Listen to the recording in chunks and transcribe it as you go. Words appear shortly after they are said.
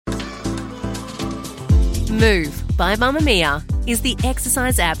Move by Mamamia is the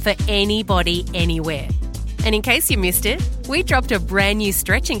exercise app for anybody, anywhere. And in case you missed it, we dropped a brand new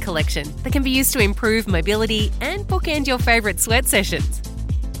stretching collection that can be used to improve mobility and bookend your favourite sweat sessions.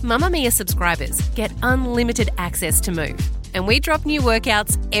 Mamamia subscribers get unlimited access to Move, and we drop new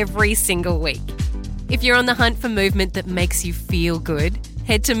workouts every single week. If you're on the hunt for movement that makes you feel good,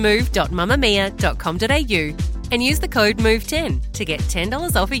 head to move.mamamia.com.au and use the code MOVE10 to get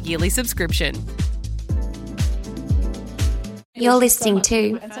 $10 off a yearly subscription. You're listening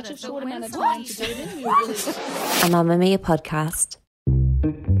to a Mamamia podcast.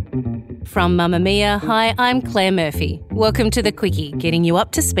 From Mamamia, hi, I'm Claire Murphy. Welcome to The Quickie, getting you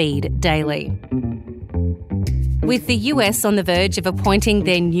up to speed daily. With the US on the verge of appointing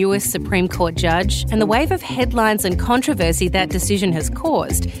their newest Supreme Court judge and the wave of headlines and controversy that decision has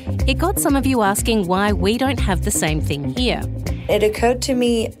caused, it got some of you asking why we don't have the same thing here. It occurred to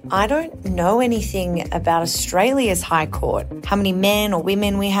me, I don't know anything about Australia's High Court, how many men or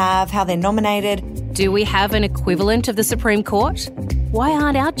women we have, how they're nominated. Do we have an equivalent of the Supreme Court? Why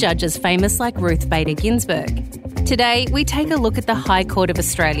aren't our judges famous like Ruth Bader Ginsburg? Today, we take a look at the High Court of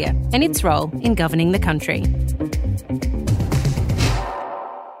Australia and its role in governing the country.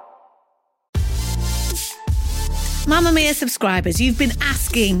 Mamamia subscribers, you've been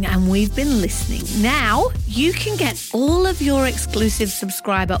asking and we've been listening. Now you can get all of your exclusive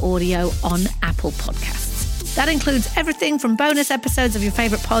subscriber audio on Apple Podcasts. That includes everything from bonus episodes of your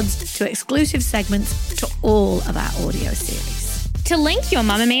favourite pods to exclusive segments to all of our audio series. To link your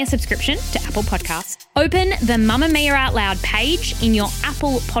Mamamia subscription to Apple Podcasts, open the Mamamia Out Loud page in your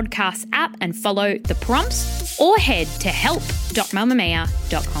Apple Podcasts app and follow the prompts, or head to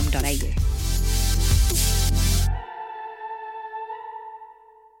help.mamamia.com.au.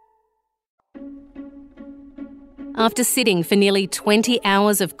 After sitting for nearly 20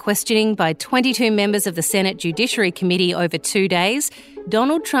 hours of questioning by 22 members of the Senate Judiciary Committee over 2 days,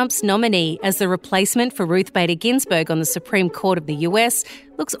 Donald Trump's nominee as the replacement for Ruth Bader Ginsburg on the Supreme Court of the US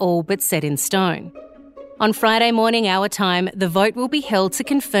looks all but set in stone. On Friday morning, our time, the vote will be held to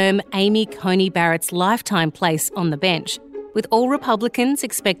confirm Amy Coney Barrett's lifetime place on the bench, with all Republicans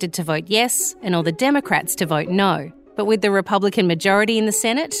expected to vote yes and all the Democrats to vote no. But with the Republican majority in the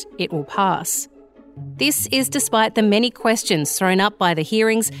Senate, it will pass. This is despite the many questions thrown up by the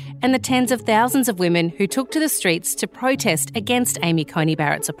hearings and the tens of thousands of women who took to the streets to protest against Amy Coney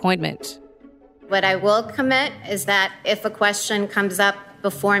Barrett's appointment. What I will commit is that if a question comes up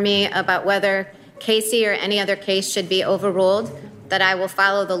before me about whether Casey or any other case should be overruled, that I will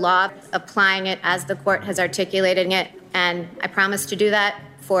follow the law, applying it as the court has articulated it, and I promise to do that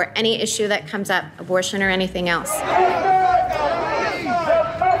for any issue that comes up, abortion or anything else.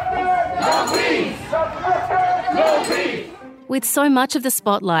 With so much of the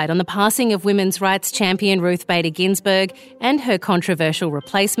spotlight on the passing of women's rights champion Ruth Bader Ginsburg and her controversial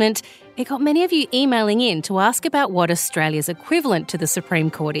replacement, it got many of you emailing in to ask about what Australia's equivalent to the Supreme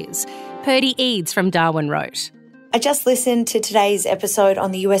Court is. Purdy Eads from Darwin wrote, I just listened to today's episode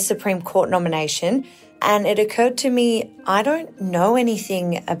on the US Supreme Court nomination, and it occurred to me, I don't know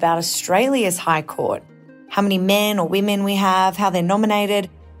anything about Australia's High Court, how many men or women we have, how they're nominated.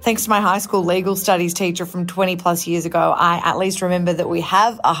 Thanks to my high school legal studies teacher from 20 plus years ago, I at least remember that we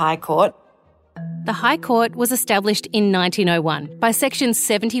have a High Court. The High Court was established in 1901 by Section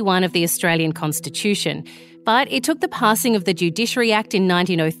 71 of the Australian Constitution, but it took the passing of the Judiciary Act in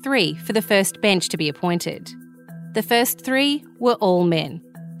 1903 for the first bench to be appointed. The first three were all men.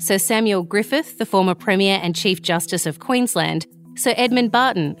 Sir Samuel Griffith, the former Premier and Chief Justice of Queensland, Sir Edmund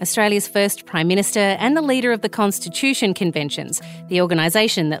Barton, Australia's first Prime Minister and the leader of the Constitution Conventions, the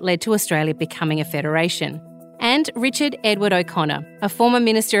organisation that led to Australia becoming a federation, and Richard Edward O'Connor, a former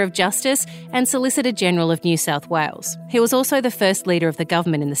Minister of Justice and Solicitor General of New South Wales. He was also the first leader of the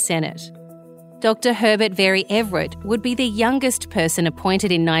government in the Senate. Dr Herbert Very Everett would be the youngest person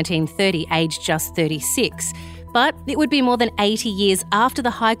appointed in 1930, aged just 36, but it would be more than 80 years after the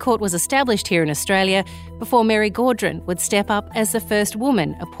High Court was established here in Australia before Mary Gaudron would step up as the first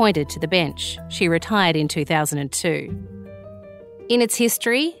woman appointed to the bench. She retired in 2002. In its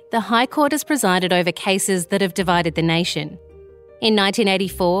history, the High Court has presided over cases that have divided the nation. In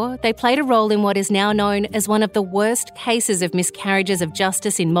 1984, they played a role in what is now known as one of the worst cases of miscarriages of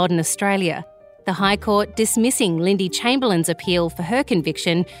justice in modern Australia, the High Court dismissing Lindy Chamberlain's appeal for her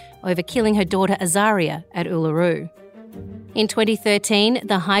conviction over killing her daughter Azaria at Uluru. In 2013,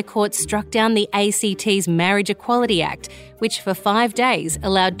 the High Court struck down the ACT's Marriage Equality Act, which for 5 days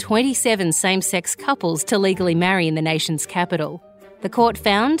allowed 27 same-sex couples to legally marry in the nation's capital. The court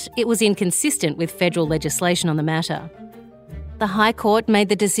found it was inconsistent with federal legislation on the matter. the High Court made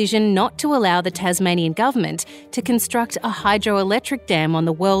the decision not to allow the Tasmanian government to construct a hydroelectric dam on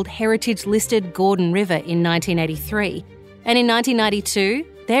the World Heritage-listed Gordon River in 1983. And in 1992,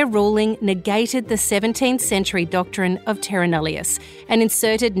 their ruling negated the 17th century doctrine of terra nullius and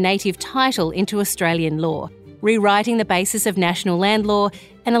inserted native title into Australian law, rewriting the basis of national land law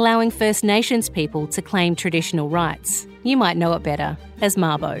and allowing First Nations people to claim traditional rights. You might know it better as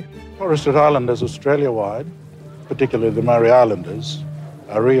Mabo. Torres Strait Islanders Australia-wide, particularly the Murray Islanders,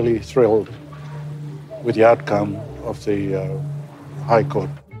 are really thrilled with the outcome of the High Court.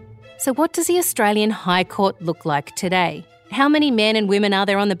 So what does the Australian High Court look like today? How many men and women are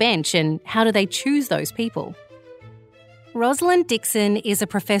there on the bench, and how do they choose those people? Rosalind Dixon is a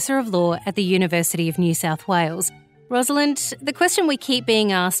professor of law at the University of New South Wales. Rosalind, the question we keep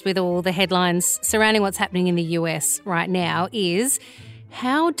being asked with all the headlines surrounding what's happening in the US right now is,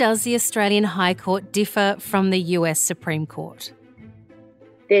 how does the Australian High Court differ from the US Supreme Court?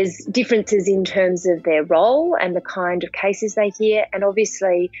 There's differences in terms of their role and the kind of cases they hear. And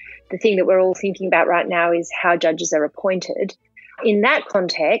obviously, the thing that we're all thinking about right now is how judges are appointed. In that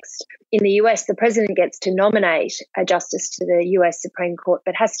context, in the US, the president gets to nominate a justice to the US Supreme Court,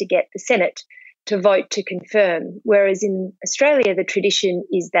 but has to get the Senate to vote to confirm. Whereas in Australia, the tradition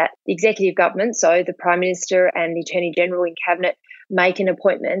is that the executive government, so the Prime Minister and the Attorney General in Cabinet, make an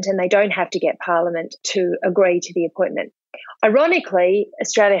appointment and they don't have to get Parliament to agree to the appointment. Ironically,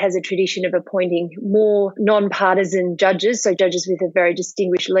 Australia has a tradition of appointing more non-partisan judges, so judges with a very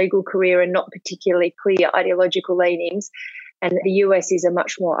distinguished legal career and not particularly clear ideological leanings. And the US is a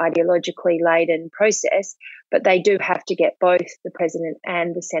much more ideologically laden process, but they do have to get both the President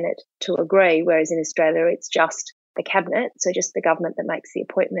and the Senate to agree, whereas in Australia it's just the Cabinet, so just the government that makes the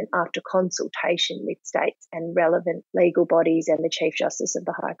appointment after consultation with states and relevant legal bodies and the Chief Justice of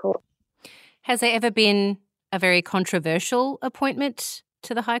the High Court. Has there ever been a very controversial appointment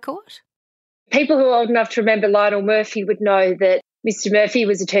to the High Court? People who are old enough to remember Lionel Murphy would know that Mr Murphy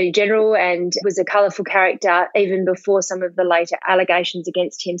was Attorney General and was a colourful character even before some of the later allegations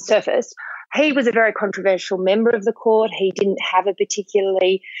against him surfaced. He was a very controversial member of the court. He didn't have a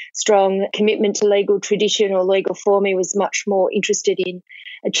particularly strong commitment to legal tradition or legal form. He was much more interested in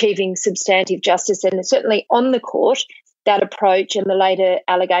achieving substantive justice. And certainly on the court, that approach and the later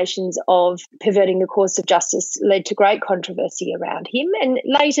allegations of perverting the course of justice led to great controversy around him. And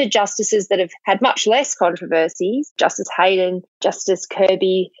later justices that have had much less controversies, Justice Hayden, Justice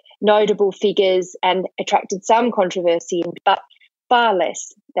Kirby, notable figures and attracted some controversy, but far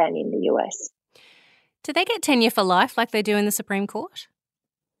less than in the US. Do they get tenure for life like they do in the Supreme Court?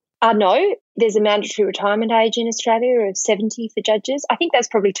 No, there's a mandatory retirement age in Australia of 70 for judges. I think that's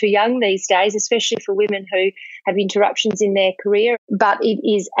probably too young these days, especially for women who have interruptions in their career. But it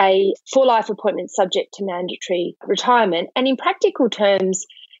is a for-life appointment subject to mandatory retirement. And in practical terms,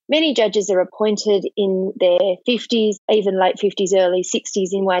 many judges are appointed in their 50s, even late 50s, early 60s,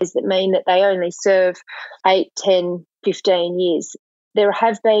 in ways that mean that they only serve 8, 10, 15 years. There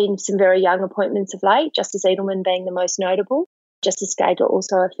have been some very young appointments of late, Justice Edelman being the most notable. Justice Gager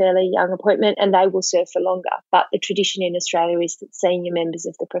also a fairly young appointment, and they will serve for longer. But the tradition in Australia is that senior members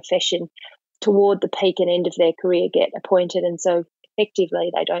of the profession toward the peak and end of their career get appointed, and so effectively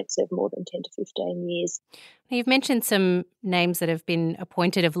they don't serve more than 10 to 15 years. You've mentioned some names that have been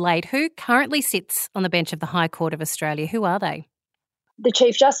appointed of late. Who currently sits on the bench of the High Court of Australia? Who are they? The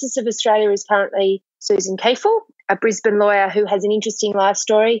Chief Justice of Australia is currently Susan Kiefel, a Brisbane lawyer who has an interesting life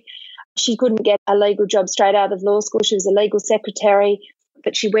story. She couldn't get a legal job straight out of law school. She was a legal secretary,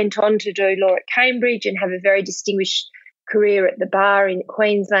 but she went on to do law at Cambridge and have a very distinguished career at the bar in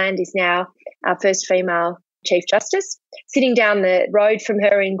Queensland, is now our first female Chief Justice. Sitting down the road from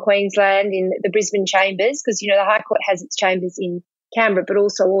her in Queensland in the Brisbane chambers, because, the High Court has its chambers in Canberra, but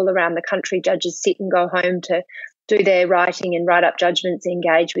also all around the country, judges sit and go home to do their writing and write up judgments,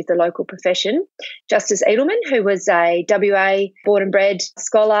 engage with the local profession. Justice Edelman, who was a WA born and bred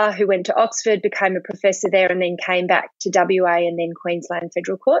scholar who went to Oxford, became a professor there and then came back to WA and then Queensland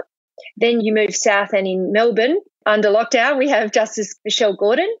Federal Court. Then you move south and in Melbourne, under lockdown, we have Justice Michelle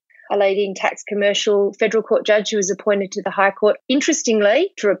Gordon, a leading tax commercial federal court judge who was appointed to the High Court,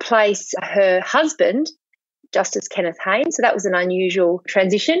 interestingly, to replace her husband, Justice Kenneth Hayne. So that was an unusual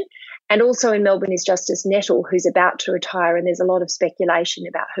transition. And also in Melbourne is Justice Nettle, who's about to retire, and there's a lot of speculation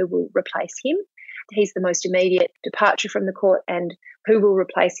about who will replace him. He's the most immediate departure from the court, and who will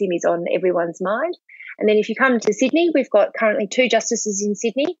replace him is on everyone's mind. And then if you come to Sydney, we've got currently 2 justices in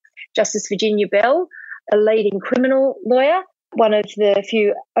Sydney. Justice Virginia Bell, a leading criminal lawyer, one of the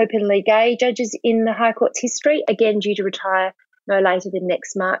few openly gay judges in the High Court's history, again due to retire no later than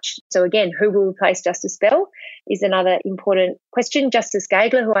next March. So again, who will replace Justice Bell is another important question. Justice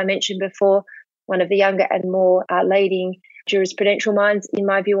Gageler, who I mentioned before, one of the younger and more leading jurisprudential minds, in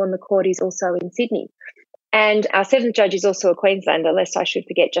my view, on the court, is also in Sydney. And our seventh judge is also a Queenslander, lest I should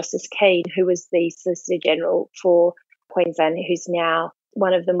forget Justice Keane, who was the Solicitor General for Queensland, who's now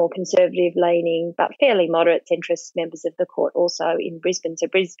one of the more conservative-leaning but fairly moderate centrist members of the court also in Brisbane. So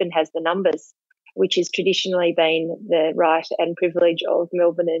Brisbane has the numbers, which has traditionally been the right and privilege of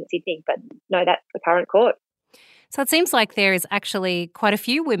Melbourne and Sydney. But no, that's the current court. So it seems like there is actually quite a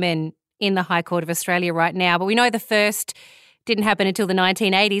few women in the High Court of Australia right now, but we know the first didn't happen until the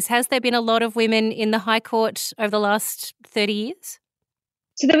 1980s. Has there been a lot of women in the High Court over the last 30 years?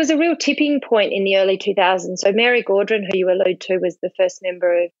 So there was a real tipping point in the early 2000s. So Mary Gaudron, who you allude to, was the first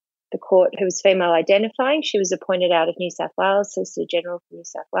member of the court who was female identifying. She was appointed out of New South Wales, Solicitor General for New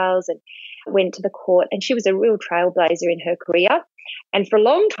South Wales, and went to the court. And she was a real trailblazer in her career. And for a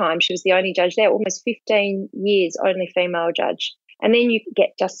long time, she was the only judge there, almost 15 years, only female judge. And then you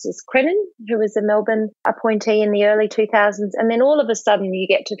get Justice Crennan, who was a Melbourne appointee in the early 2000s. And then all of a sudden you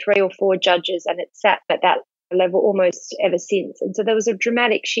get to 3 or 4 judges, and it's sat at that level almost ever since. And so there was a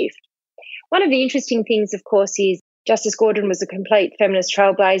dramatic shift. One of the interesting things, of course, is Justice Gaudron was a complete feminist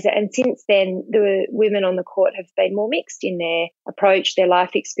trailblazer, and since then the women on the court have been more mixed in their approach, their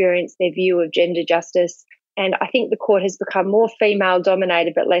life experience, their view of gender justice. And I think the court has become more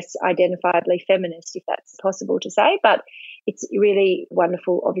female-dominated but less identifiably feminist, if that's possible to say. But it's really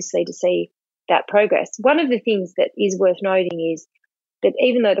wonderful, obviously, to see that progress. One of the things that is worth noting is that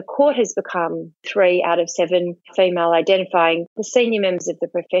even though the court has become 3 out of 7 female identifying, the senior members of the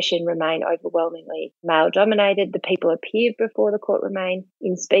profession remain overwhelmingly male dominated. The people who appear before the court remain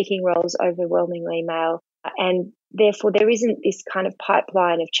in speaking roles overwhelmingly male. And therefore there isn't this kind of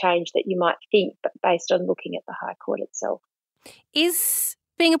pipeline of change that you might think, but based on looking at the High Court itself. Is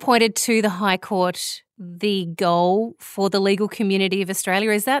being appointed to the High Court the goal for the legal community of Australia?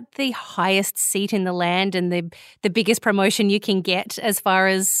 Is that the highest seat in the land and the biggest promotion you can get as far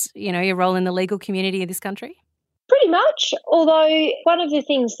as, you know, your role in the legal community of this country? Pretty much, although one of the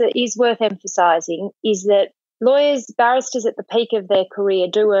things that is worth emphasising is that lawyers, barristers at the peak of their career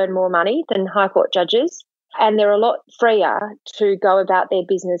do earn more money than High Court judges, and they're a lot freer to go about their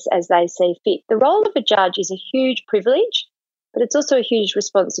business as they see fit. The role of a judge is a huge privilege, but it's also a huge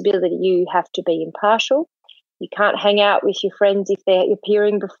responsibility. You have to be impartial. You can't hang out with your friends if they're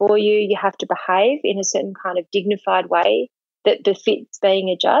appearing before you. You have to behave in a certain kind of dignified way that befits being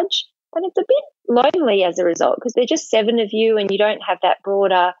a judge. And it's a bit lonely as a result because there are just 7 of you and you don't have that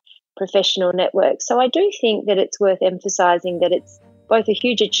broader professional network. So I do think that it's worth emphasising that it's both a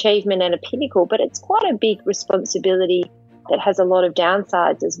huge achievement and a pinnacle, but it's quite a big responsibility that has a lot of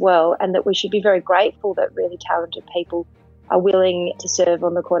downsides as well, and that we should be very grateful that really talented people are willing to serve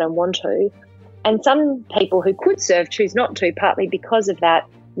on the court and want to. And some people who could serve choose not to, partly because of that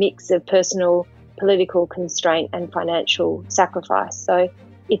mix of personal, political constraint and financial sacrifice. So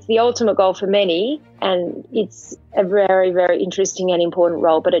it's the ultimate goal for many, and it's a very, very interesting and important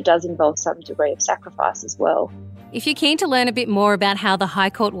role, but it does involve some degree of sacrifice as well. If you're keen to learn a bit more about how the High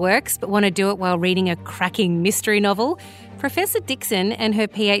Court works but want to do it while reading a cracking mystery novel, Professor Dixon and her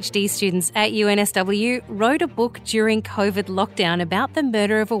PhD students at UNSW wrote a book during COVID lockdown about the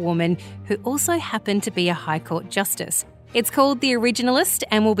murder of a woman who also happened to be a High Court justice. It's called The Originalist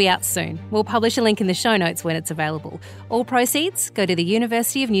and will be out soon. We'll publish a link in the show notes when it's available. All proceeds go to the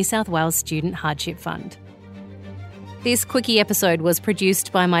University of New South Wales Student Hardship Fund. This Quickie episode was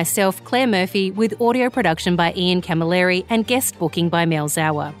produced by myself, Claire Murphy, with audio production by Ian Camilleri and guest booking by Mel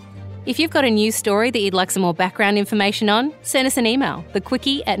Zauer. If you've got a news story that you'd like some more background information on, send us an email,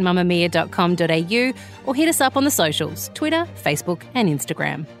 thequickie@mamamia.com.au, or hit us up on the socials, Twitter, Facebook and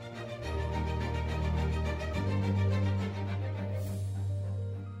Instagram.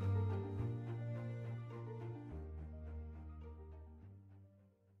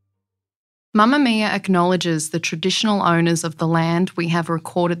 Mamma Mia acknowledges the traditional owners of the land we have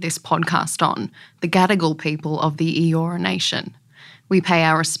recorded this podcast on, the Gadigal people of the Eora Nation. We pay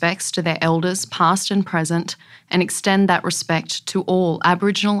our respects to their elders, past and present, and extend that respect to all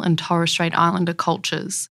Aboriginal and Torres Strait Islander cultures.